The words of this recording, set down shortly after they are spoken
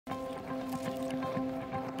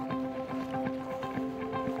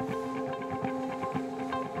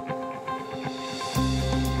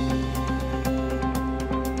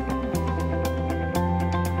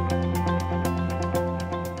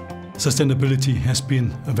Sustainability has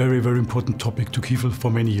been a very, very important topic to KIEFEL for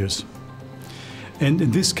many years. And in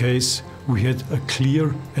this case, we had a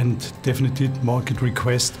clear and definite market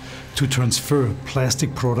request to transfer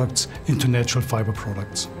plastic products into natural fiber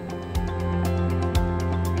products.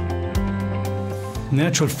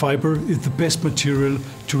 Natural fiber is the best material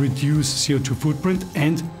to reduce CO2 footprint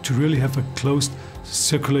and to really have a closed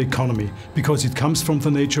circular economy, because it comes from the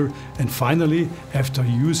nature and finally, after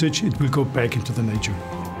usage, it will go back into the nature.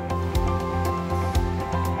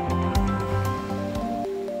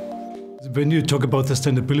 When you talk about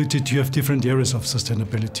sustainability, you have different areas of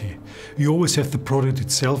sustainability. You always have the product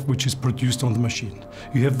itself, which is produced on the machine.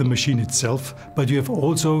 You have the machine itself, but you have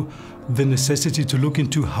also the necessity to look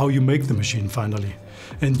into how you make the machine finally.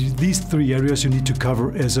 And these three areas you need to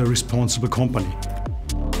cover as a responsible company.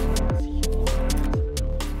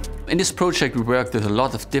 In this project, we worked with a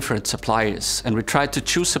lot of different suppliers, and we tried to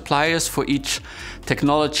choose suppliers for each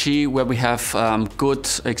technology where we have good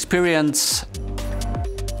experience.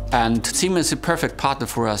 And Siemens is a perfect partner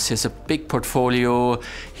for us. He has a big portfolio.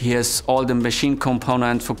 He has all the machine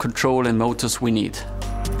components for control and motors we need.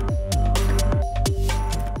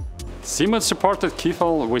 Siemens supported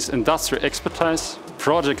KIEFEL with industry expertise,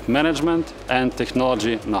 project management and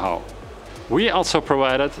technology know-how. We also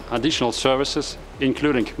provided additional services,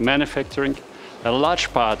 including manufacturing a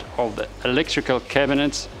large part of the electrical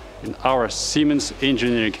cabinets in our Siemens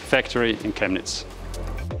engineering factory in Chemnitz.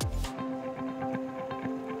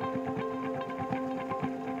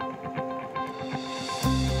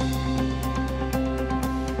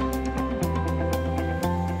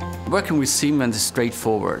 Working with Siemens is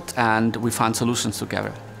straightforward, and we find solutions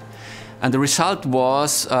together. And the result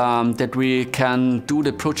was that we can do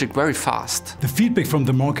the project very fast. The feedback from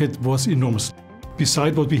the market was enormous.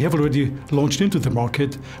 Besides what we have already launched into the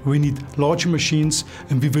market, we need larger machines,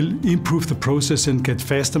 and we will improve the process and get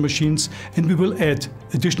faster machines, and we will add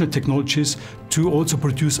additional technologies to also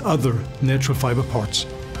produce other natural fiber parts.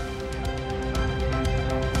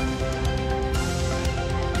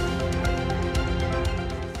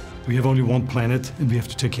 We have only one planet and we have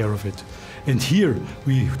to take care of it. And here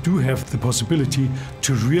we do have the possibility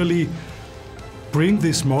to really bring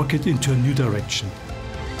this market into a new direction.